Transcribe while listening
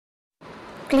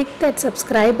click that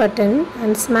subscribe button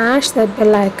and smash that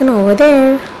bell icon over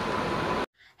there.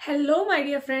 Hello my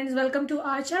dear friends, welcome to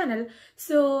our channel.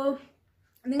 So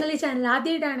നിങ്ങൾ ഈ channel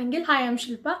ആദ്യമായിട്ടാണെങ്കിൽ hi, I'm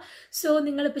Shilpa. So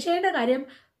നിങ്ങൾ ഇപ്പോൾ ചെയ്യേണ്ട കാര്യം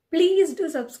please do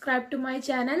subscribe to my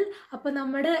channel. അപ്പോൾ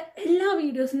നമ്മുടെ എല്ലാ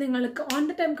വീഡിയോസും നിങ്ങൾക്ക് ഓൺ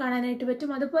ദ ടൈം കാണാനായിട്ട്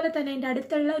പറ്റും. അതുപോലെ തന്നെ അതിൻ്റെ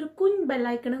അടുത്തുള്ള ഒരു കുഞ്ഞ് ബെൽ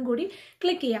ഐക്കണും കൂടി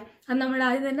ക്ലിക്ക് ചെയ്യാം. അത് നമ്മൾ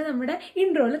ആദ്യം തന്നെ നമ്മുടെ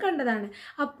ഇൻട്രോയിൽ കണ്ടതാണ്.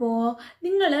 അപ്പോൾ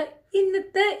നിങ്ങൾ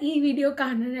ഇന്നത്തെ ഈ വീഡിയോ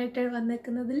കാണാനായിട്ട്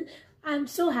വന്നിരിക്കുന്നതിൽ ഐ ആം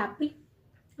സോ ഹാപ്പി.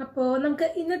 അപ്പോൾ നമുക്ക്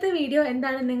ഇന്നത്തെ വീഡിയോ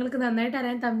എന്താണെന്ന് നിങ്ങൾക്ക് നന്നായിട്ട്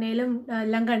അറിയാൻ തമ്മിലും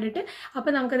എല്ലാം കണ്ടിട്ട്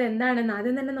അപ്പോൾ നമുക്കത് എന്താണെന്ന്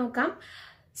ആദ്യം തന്നെ നോക്കാം.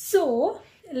 So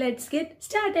let's get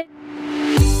started.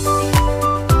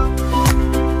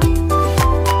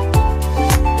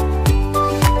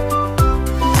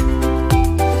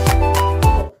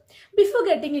 Before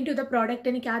getting into the product,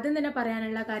 എനിക്ക് ആദ്യം തന്നെ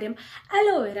പറയാനുള്ള കാര്യം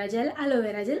അലോവേര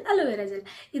ജെൽ.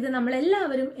 ഇത്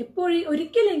നമ്മളെല്ലാവരും എപ്പോഴും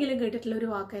ഒരിക്കലെങ്കിലും കേട്ടിട്ടുള്ള ഒരു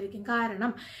വാക്കായിരിക്കും.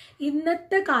 കാരണം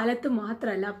ഇന്നത്തെ കാലത്ത്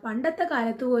മാത്രമല്ല, പണ്ടത്തെ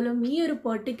കാലത്ത് പോലും ഈ ഒരു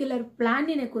പെർട്ടിക്കുലർ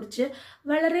പ്ലാന്റിനെ കുറിച്ച്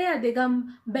വളരെയധികം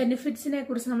ബെനിഫിറ്റ്സിനെ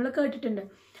കുറിച്ച് നമ്മൾ കേട്ടിട്ടുണ്ട്.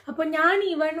 അപ്പോൾ ഞാൻ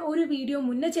ഈവൻ ഒരു വീഡിയോ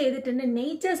മുന്നേ ചെയ്തിട്ടുണ്ട്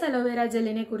നേച്ചേഴ്സ് അലോവേര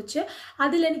ജെല്ലിനെ കുറിച്ച്.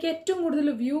 അതിലെനിക്ക് ഏറ്റവും കൂടുതൽ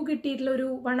വ്യൂ കിട്ടിയിട്ടുള്ള ഒരു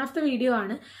വൺ ഓഫ് ദ വീഡിയോ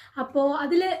ആണ്. അപ്പോൾ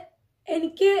അതിൽ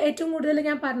എനിക്ക് ഏറ്റവും കൂടുതൽ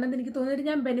ഞാൻ പറഞ്ഞത്, എനിക്ക് തോന്നിയിട്ട്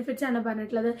ഞാൻ ബെനിഫിറ്റ്സ് ആണ്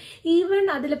പറഞ്ഞിട്ടുള്ളത്. ഈവൻ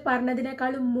അതിൽ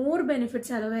പറഞ്ഞതിനേക്കാളും മോർ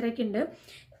ബെനിഫിറ്റ്സ് അലോവേരയ്ക്ക് ഉണ്ട്.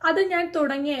 അത് ഞാൻ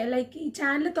ഈ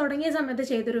ചാനൽ തുടങ്ങിയ സമയത്ത്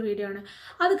ചെയ്തൊരു വീഡിയോ ആണ്.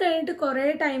 അത് കഴിഞ്ഞിട്ട് കുറേ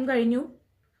ടൈം കഴിഞ്ഞു.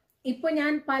 ഇപ്പോൾ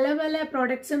ഞാൻ പല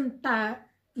പ്രോഡക്ട്സും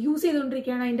യൂസ്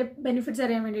ചെയ്തുകൊണ്ടിരിക്കുകയാണ് അതിൻ്റെ ബെനിഫിറ്റ്സ്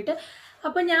അറിയാൻ വേണ്ടിയിട്ട്.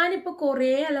 അപ്പോൾ ഞാനിപ്പോൾ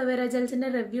കുറേ അലോവേര ജെൽസിൻ്റെ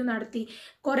റിവ്യൂ നടത്തി,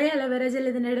 കുറേ അലോവേര ജെൽ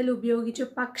ഇതിൻ്റെ ഇടയിൽ ഉപയോഗിച്ചു.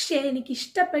 പക്ഷേ എനിക്ക്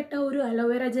ഇഷ്ടപ്പെട്ട ഒരു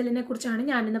അലോവേര ജെല്ലിനെ കുറിച്ചാണ്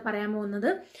ഞാനിന്ന് പറയാൻ പോകുന്നത്.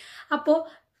 അപ്പോൾ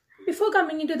before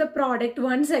coming into the product,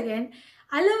 once again,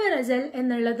 aloe vera gel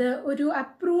എന്നുള്ളത് ഒരു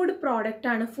അപ്രൂവ്ഡ് പ്രോഡക്റ്റ്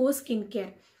ആണ് ഫോർ സ്കിൻ കെയർ.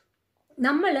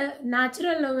 നമ്മൾ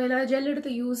നാച്ചുറൽ അലോവേര ജെൽ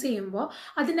എടുത്ത് യൂസ് ചെയ്യുമ്പോൾ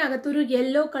അതിനകത്തൊരു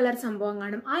യെല്ലോ കളർ സംഭവം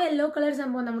കാണും. ആ യെല്ലോ കളർ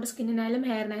സംഭവം നമ്മുടെ സ്കിന്നിനായാലും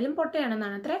ഹെയറിനായാലും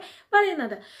പൊട്ടയാണെന്നാണ് അത്ര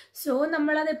പറയുന്നത്. So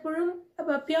നമ്മളതെപ്പോഴും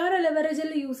pure aloe vera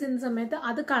gel use ചെയ്യുന്ന സമയത്ത്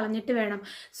അത് കളഞ്ഞിട്ട് വേണം.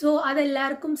 സോ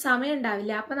അതെല്ലാവർക്കും സമയം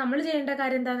ഉണ്ടാവില്ല. അപ്പോൾ നമ്മൾ ചെയ്യേണ്ട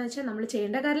കാര്യം എന്താണെന്ന് വെച്ചാൽ, നമ്മൾ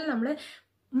ചെയ്യുന്ന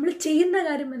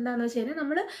കാര്യം എന്താണെന്ന് വെച്ച് കഴിഞ്ഞാൽ,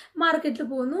 നമ്മൾ മാർക്കറ്റിൽ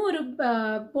പോകുന്നു, ഒരു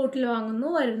ബോട്ടിൽ വാങ്ങുന്നു,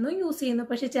 വരുന്നു, യൂസ് ചെയ്യുന്നു.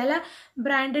 പക്ഷെ ചില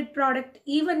branded product,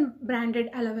 even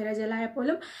branded aloe vera ജെല്ലായാൽ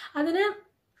പോലും അതിന്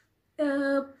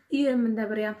എന്താ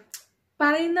പറയുക,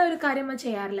 പറയുന്ന ഒരു കാര്യം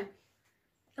ചെയ്യാറില്ല.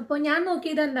 അപ്പോൾ ഞാൻ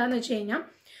നോക്കിയത് എന്താണെന്ന് വെച്ച് കഴിഞ്ഞാൽ,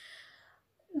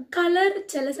 കളർ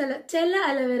ചില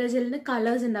അലോവേര ജെല്ലിന്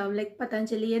കളേഴ്സ് ഉണ്ടാവും. ലൈക്ക്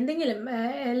പതഞ്ജലി എന്തെങ്കിലും,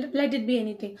 ലെറ്റ് ഇറ്റ് ബി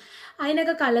എനിത്തിങ്,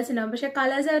 അതിനൊക്കെ കളേഴ്സ് ഉണ്ടാവും. പക്ഷെ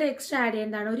കളേഴ്സ് അവർ എക്സ്ട്രാ ആഡ്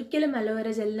ചെയ്യുന്നതാണ്. ഒരിക്കലും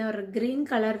അലോവേര ജെല്ലിന് ഗ്രീൻ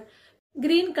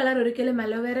കളർ ഒരിക്കലും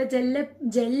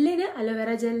ജെല്ലിന് അലോവേര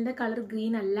ജെല്ലിൻ്റെ കളർ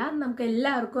ഗ്രീൻ അല്ല. നമുക്ക്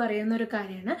എല്ലാവർക്കും അറിയുന്ന ഒരു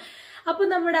കാര്യമാണ്. അപ്പോൾ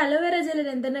നമ്മുടെ അലോവേര ജെല്ലിൽ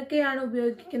എന്തൊക്കെയാണ്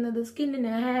ഉപയോഗിക്കുന്നത്?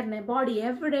 സ്കിന്നിന്, ഹെയറിന്, ബോഡി,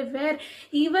 എവരിവെയർ.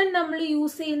 ഈവൻ നമ്മൾ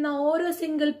യൂസ് ചെയ്യുന്ന ഓരോ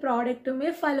single പ്രോഡക്റ്റും,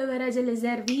 if aloe vera gel is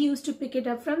there, we use to pick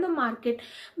it up from the market.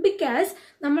 Because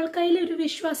നമ്മൾ കയ്യിലൊരു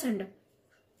വിശ്വാസമുണ്ട്.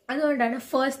 അതുകൊണ്ടാണ്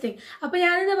ഫസ്റ്റ് തിങ്. അപ്പോൾ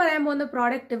ഞാനിന്ന് പറയാൻ പോകുന്ന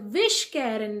പ്രോഡക്റ്റ് വിഷ്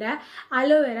കെയറിൻ്റെ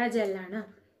അലോവേര ജെല്ലാണ്.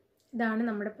 ഇതാണ്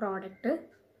നമ്മുടെ പ്രോഡക്റ്റ്.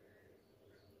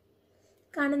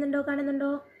 കാണുന്നുണ്ടോ?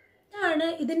 ആണ്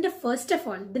ഇതിൻ്റെ ഫസ്റ്റ് ഓഫ്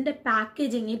ഓൾ ഇതിൻ്റെ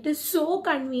packaging. It is so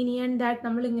convenient that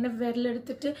നമ്മളിങ്ങനെ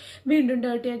വിരലെടുത്തിട്ട് വീണ്ടും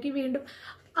ഡേർട്ടിയാക്കി വീണ്ടും,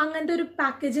 അങ്ങനത്തെ ഒരു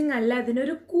പാക്കേജിങ് അല്ല.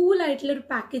 ഇതിനൊരു കൂളായിട്ടുള്ളൊരു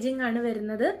പാക്കേജിങ് ആണ്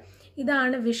വരുന്നത്.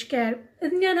 ഇതാണ് വിഷ് കെയർ.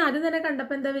 ഇത് ഞാൻ ആദ്യം തന്നെ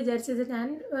കണ്ടപ്പോൾ എന്താ വിചാരിച്ചത്, ഞാൻ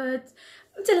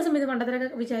ചില സമയത്ത്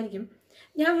പണ്ടത്തിലൊക്കെ വിചാരിക്കും,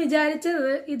 ഞാൻ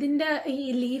വിചാരിച്ചത് ഇതിൻ്റെ ഈ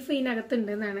ലീഫ്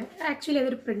ഇതിനകത്തുണ്ട് എന്നാണ്. ആക്ച്വലി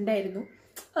അതൊരു പ്രിൻ്റായിരുന്നു.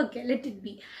 Okay, let it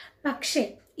be. പക്ഷേ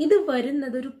ഇത്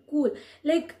വരുന്നത് ഒരു കൂൾ,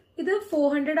 ലൈക്ക് ഇത്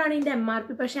 400 ആണ് ഇതിൻ്റെ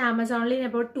MRP. പക്ഷേ ആമസോണിൽ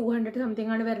അബൌട്ട് 200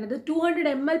 സംതിങ് ആണ് വരുന്നത്.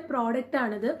 200 ml പ്രോഡക്റ്റ്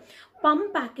ആണിത്. പമ്പ്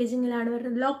പാക്കേജിങ്ങിലാണ്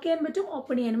വരുന്നത്. ലോക്ക് ചെയ്യാൻ പറ്റും,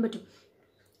 ഓപ്പൺ ചെയ്യാനും പറ്റും.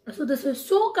 So this is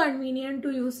so convenient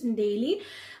to use in daily.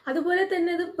 അതുപോലെ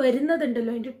തന്നെ ഇത്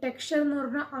വരുന്നതുണ്ടല്ലോ, അതിൻ്റെ ടെക്സ്ചർ എന്ന്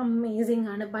പറഞ്ഞാൽ അമേസിങ്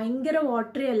ആണ്. ഭയങ്കര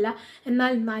വാട്ടറി അല്ല,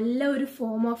 എന്നാൽ നല്ല ഒരു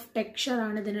ഫോം ഓഫ്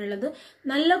ടെക്സ്ചറാണ് ഇതിനുള്ളത്.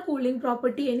 നല്ല കൂളിംഗ്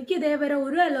പ്രോപ്പർട്ടി. എനിക്ക് ഇതേവരെ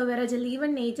ഒരു അലോവേര ജെൽ,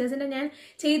 ഈവൻ നേച്ചേഴ്സിൻ്റെ ഞാൻ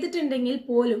ചെയ്തിട്ടുണ്ടെങ്കിൽ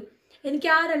പോലും, എനിക്ക്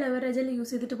ആ അലോവേര ജെൽ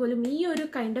യൂസ് ചെയ്തിട്ട് പോലും ഈ ഒരു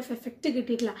കൈൻഡ് ഓഫ് എഫക്റ്റ്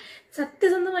കിട്ടിയിട്ടില്ല.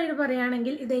 സത്യസന്ധമായിട്ട്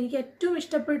പറയുകയാണെങ്കിൽ ഇതെനിക്ക് ഏറ്റവും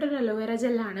ഇഷ്ടപ്പെട്ടൊരു അലോവേര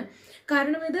ജെല്ലാണ്.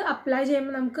 കാരണം ഇത് അപ്ലൈ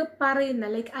ചെയ്യുമ്പോൾ നമുക്ക് പറയുന്ന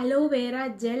ലൈക്ക് അലോവേര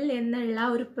ജെൽ എന്നുള്ള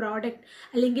ഒരു പ്രോഡക്റ്റ്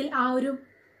അല്ലെങ്കിൽ ആ ഒരു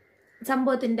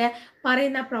സംഭവത്തിൻ്റെ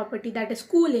പറയുന്ന property, that is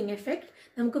cooling effect,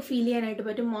 നമുക്ക് ഫീൽ ചെയ്യാനായിട്ട്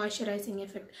പറ്റും. Moisturising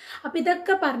effect. അപ്പോൾ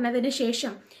ഇതൊക്കെ പറഞ്ഞതിന്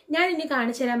ശേഷം ഞാൻ ഇനി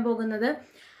കാണിച്ചു തരാൻ പോകുന്നത്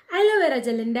അലോവേര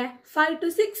ജെല്ലിൻ്റെ 5 to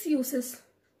 6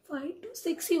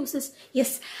 യൂസസ്.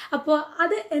 യെസ്. അപ്പോൾ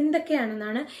അത്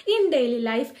എന്തൊക്കെയാണെന്നാണ്. ഇൻ ഡെയിലി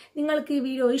ലൈഫ് നിങ്ങൾക്ക് ഈ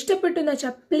വീഡിയോ ഇഷ്ടപ്പെട്ടു എന്ന്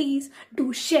വെച്ചാൽ പ്ലീസ് ഡു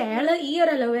ഷെയർ. ഈ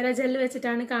ഒരു അലോവേര ജെല്ല്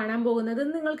വെച്ചിട്ടാണ് കാണാൻ പോകുന്നത്.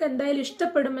 നിങ്ങൾക്ക് എന്തായാലും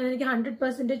ഇഷ്ടപ്പെടുമെന്ന് എനിക്ക്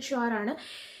 100% ഷുവർ ആണ്.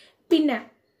 പിന്നെ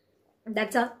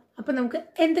ദാറ്റ്സ് അപ്പോൾ നമുക്ക്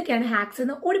എന്തൊക്കെയാണ് ഹാക്സ്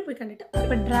എന്ന് ഓടിപ്പോയി കണ്ടിട്ട്.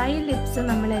 ഇപ്പോൾ ഡ്രൈ ലിപ്സ്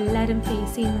നമ്മളെല്ലാവരും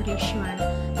ഫേസ് ചെയ്യുന്നൊരു ഇഷ്യൂ ആണ്.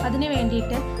 അതിന്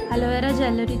വേണ്ടിയിട്ട് അലോവേര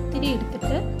ജെൽ ഒരു ഇത്തിരി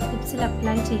എടുത്തിട്ട് ലിപ്സിൽ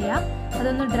അപ്ലൈ ചെയ്യുക.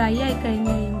 അതൊന്ന് ഡ്രൈ ആയി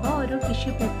കഴിഞ്ഞ് കഴിയുമ്പോൾ ഒരു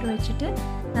ടിഷ്യൂ പേപ്പർ വെച്ചിട്ട്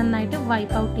നന്നായിട്ട്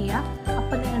വൈപ്പ് ഔട്ട് ചെയ്യുക.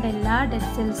 അപ്പോൾ നിങ്ങളുടെ എല്ലാ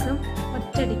ഡെഡ് സെൽസും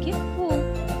ഒറ്റയടിക്ക് പോവും.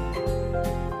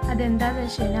 അതെന്താണെന്ന്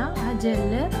വെച്ച് കഴിഞ്ഞാൽ ആ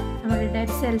ജെല്ല് നമ്മുടെ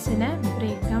ഡെഡ് സെൽസിനെ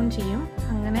ബ്രേക്ക് ഡൗൺ ചെയ്യും.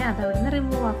 അങ്ങനെ അതവിടെ നിന്ന്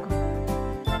റിമൂവ് ആക്കും.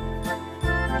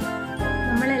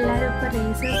 നമ്മളെല്ലാവരും ഇപ്പോൾ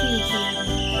റേസേഴ്സ് യൂസ്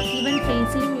ചെയ്യാറുണ്ട്. ഈവൻ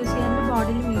ഫേസിലും യൂസ് ചെയ്യാറുണ്ട്,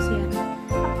 ബോഡിയിലും യൂസ് ചെയ്യാറുണ്ട്.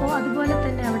 അപ്പോൾ അതുപോലെ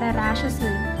തന്നെ അവിടെ റാഷസ്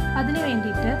വരും. അതിന്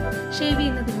വേണ്ടിയിട്ട് ഷേവ്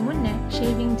ചെയ്യുന്നതിന് മുന്നേ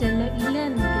ഷേവിങ് ജെല്ല് ഇല്ല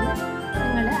എന്നെങ്കിൽ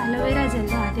നിങ്ങൾ അലോവേര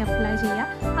ജെല്ല് ആദ്യം അപ്ലൈ ചെയ്യുക.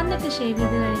 എന്നിട്ട് ഷേവ്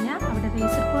ചെയ്ത് കഴിഞ്ഞാൽ അവിടെ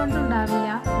റേസർ പോയിന്റ് ഉണ്ടാവില്ല,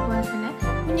 അതുപോലെ തന്നെ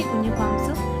കുഞ്ഞു കുഞ്ഞു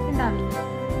പാംസും ഉണ്ടാവില്ല.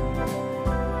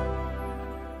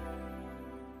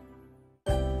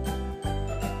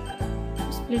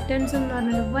 സ്പ്ലിറ്റൻസ് എന്ന്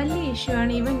പറഞ്ഞൊരു വലിയ ഇഷ്യൂ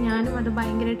ആണ്. ഈവൻ ഞാനും അത്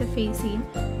ഭയങ്കരമായിട്ട് ഫേസ് ചെയ്യും.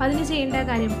 അതിന് ചെയ്യേണ്ട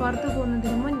കാര്യം, പുറത്ത്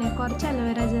പോകുന്നതിന് മുന്നേ കുറച്ച്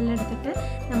അലോവേര ജെൽ എടുത്തിട്ട്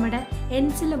നമ്മുടെ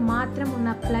എൻസിൽ മാത്രം ഒന്ന്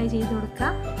അപ്ലൈ ചെയ്ത്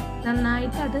കൊടുക്കുക.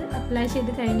 നന്നായിട്ട് അത് അപ്ലൈ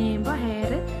ചെയ്ത് കഴിഞ്ഞ് കഴിയുമ്പോൾ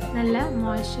ഹെയർ നല്ല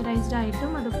മോയ്സ്ചറൈസ്ഡ്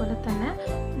ആയിട്ടും അതുപോലെ തന്നെ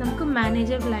നമുക്ക്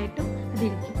മാനേജബിളായിട്ടും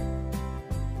അതിരിക്കും.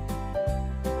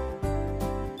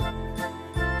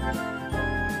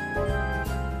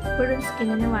 എപ്പോഴും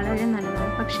സ്കിന്നിന് വളരെ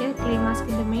നല്ലതാണ്. പക്ഷേ ക്ലേ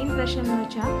മാസ്കിൻ്റെ മെയിൻ പ്രശ്നം എന്ന്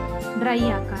വെച്ചാൽ ഡ്രൈ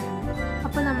ആക്കാനാണ്.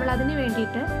 അപ്പോൾ നമ്മൾ അതിന്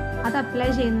വേണ്ടിയിട്ട് അത് അപ്ലൈ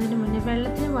ചെയ്യുന്നതിന് മുന്നേ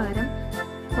വെള്ളത്തിന് പകരം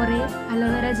കുറേ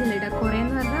അലോവേര ജെൽ ഇടുക. കുറേ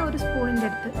എന്ന് പറഞ്ഞാൽ ഒരു സ്പൂണിൻ്റെ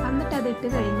അടുത്ത്. എന്നിട്ട് അത് ഇട്ട്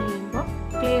കഴിഞ്ഞ് കഴിയുമ്പോൾ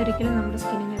ക്ലേ ഒരിക്കലും നമ്മുടെ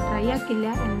സ്കിന്നിനെ ഡ്രൈ ആക്കില്ല,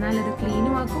 എന്നാൽ അത്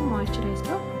ക്ലീനും ആക്കും,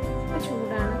 മോയ്സ്ചറൈസ്ഡും. ഇപ്പോൾ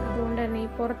ചൂടാണ്, അതുകൊണ്ട് തന്നെ ഈ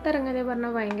പുറത്തിറങ്ങുന്നത്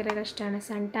പറഞ്ഞാൽ ഭയങ്കര കഷ്ടമാണ്.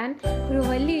 സൺ ടാൻ ഒരു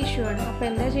വലിയ ഇഷ്യൂ ആണ്. അപ്പോൾ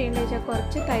എന്താ ചെയ്യേണ്ടത് വെച്ചാൽ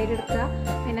കുറച്ച് തൈര് എടുക്കുക,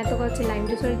 അതിനകത്ത് കുറച്ച് ലൈം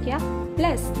ജ്യൂസ് ഒഴിക്കുക,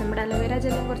 പ്ലസ് നമ്മുടെ അലോവേര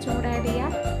ജെല്ലും കുറച്ചും കൂടെ ആഡ്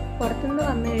ചെയ്യുക. പുറത്തുനിന്ന്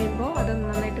വന്നു കഴിയുമ്പോൾ അതൊന്ന്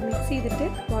നന്നായിട്ട് മിക്സ് ചെയ്തിട്ട്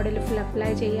ബോഡിയിൽ ഫുൾ അപ്ലൈ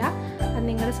ചെയ്യുക. അത്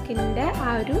നിങ്ങളുടെ സ്കിന്നിൻ്റെ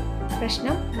ആ ഒരു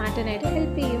പ്രശ്നം മാറ്റാനായിട്ട്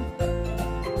ഹെൽപ്പ് ചെയ്യും.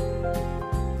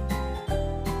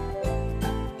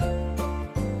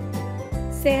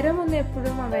 സെറം ഒന്നും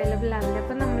എപ്പോഴും അവൈലബിൾ ആവില്ല.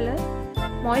 അപ്പം നമ്മൾ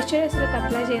മോയ്സ്ചറൈസർ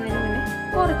അപ്ലൈ ചെയ്യുന്നതിന് മുന്നേ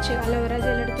കുറച്ച് അലോവേര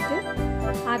ജെൽ എടുത്തിട്ട്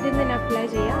ആദ്യം തന്നെ അപ്ലൈ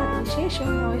ചെയ്യുക. അതിനുശേഷം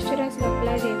മോയ്സ്ചറൈസർ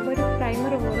അപ്ലൈ ചെയ്യുമ്പോൾ ഒരു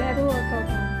പ്രൈമർ പോലെ അത്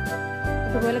വർക്കൗട്ട് ആവും.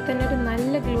 അതുപോലെ തന്നെ ഒരു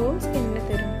നല്ല ഗ്ലോ സ്കിന്നിന്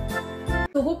തരും.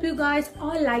 So hope you guys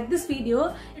all like this video.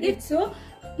 If so,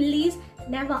 please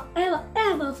never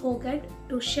ever forget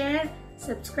to share,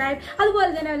 subscribe. അതുപോലെ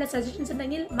തന്നെ വല്ല സജഷൻസ്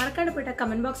ഉണ്ടെങ്കിൽ മറക്കാണ്ട് പോയിട്ട്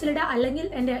കമന്റ് ബോക്സിൽ ഇടുക, അല്ലെങ്കിൽ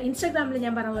എൻ്റെ ഇൻസ്റ്റാഗ്രാമിൽ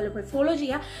ഞാൻ പറഞ്ഞ പോലെ പോയി ഫോളോ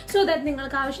ചെയ്യുക. സോ ദാറ്റ്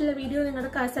നിങ്ങൾക്ക് ആവശ്യമുള്ള വീഡിയോ,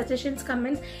 നിങ്ങളുടെ സജഷൻസ്,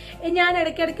 കമന്റ്സ് ഞാൻ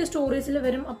ഇടയ്ക്കിടയ്ക്ക് സ്റ്റോറീസിൽ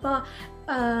വരും. അപ്പോൾ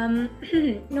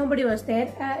നോബഡി വാസ് ദെയർ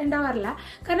ഉണ്ടാവാറില്ല.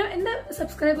 കാരണം എൻ്റെ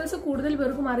സബ്സ്ക്രൈബേഴ്സ് കൂടുതൽ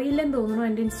പേർക്കും അറിയില്ലെന്ന് തോന്നുന്നു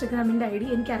എൻ്റെ ഇൻസ്റ്റാഗ്രാമിൻ്റെ ID.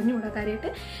 എനിക്ക് അറിഞ്ഞുകൂടാ കാര്യമായിട്ട്.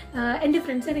 എൻ്റെ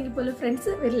ഫ്രണ്ട്സ് ആണെങ്കിൽ പോലും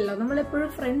ഫ്രണ്ട്സ് വരില്ലല്ലോ, നമ്മളെപ്പോഴും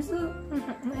ഫ്രണ്ട്സ്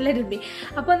ലെറ്റ്.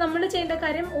 അപ്പോൾ നമ്മൾ ചെയ്യേണ്ട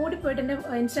കാര്യം ഓടിപ്പോയിട്ട് എൻ്റെ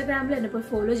ഇൻസ്റ്റാഗ്രാമിൽ എന്നെ പോയി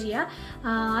ഫോളോ ചെയ്യുക.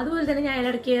 അതുപോലെ തന്നെ ഞാൻ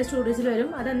ഇടയ്ക്ക് സ്റ്റോറീസിൽ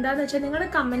വരും. അതെന്താണെന്ന് വെച്ചാൽ നിങ്ങളുടെ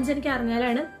കമൻറ്റ്സ് എനിക്ക്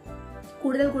അറിഞ്ഞാലാണ്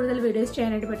കൂടുതൽ വീഡിയോസ്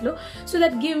ചെയ്യാനായിട്ട് പറ്റുള്ളൂ. So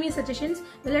that give me suggestions.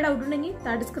 വല്ല ഡൗട്ട് ഉണ്ടെങ്കിൽ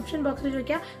ഡിസ്ക്രിപ്ഷൻ ബോക്സിൽ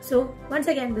ചോദിക്കുക. So once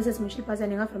again, this is me Shilpa,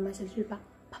 signing off from my self, Shilpa.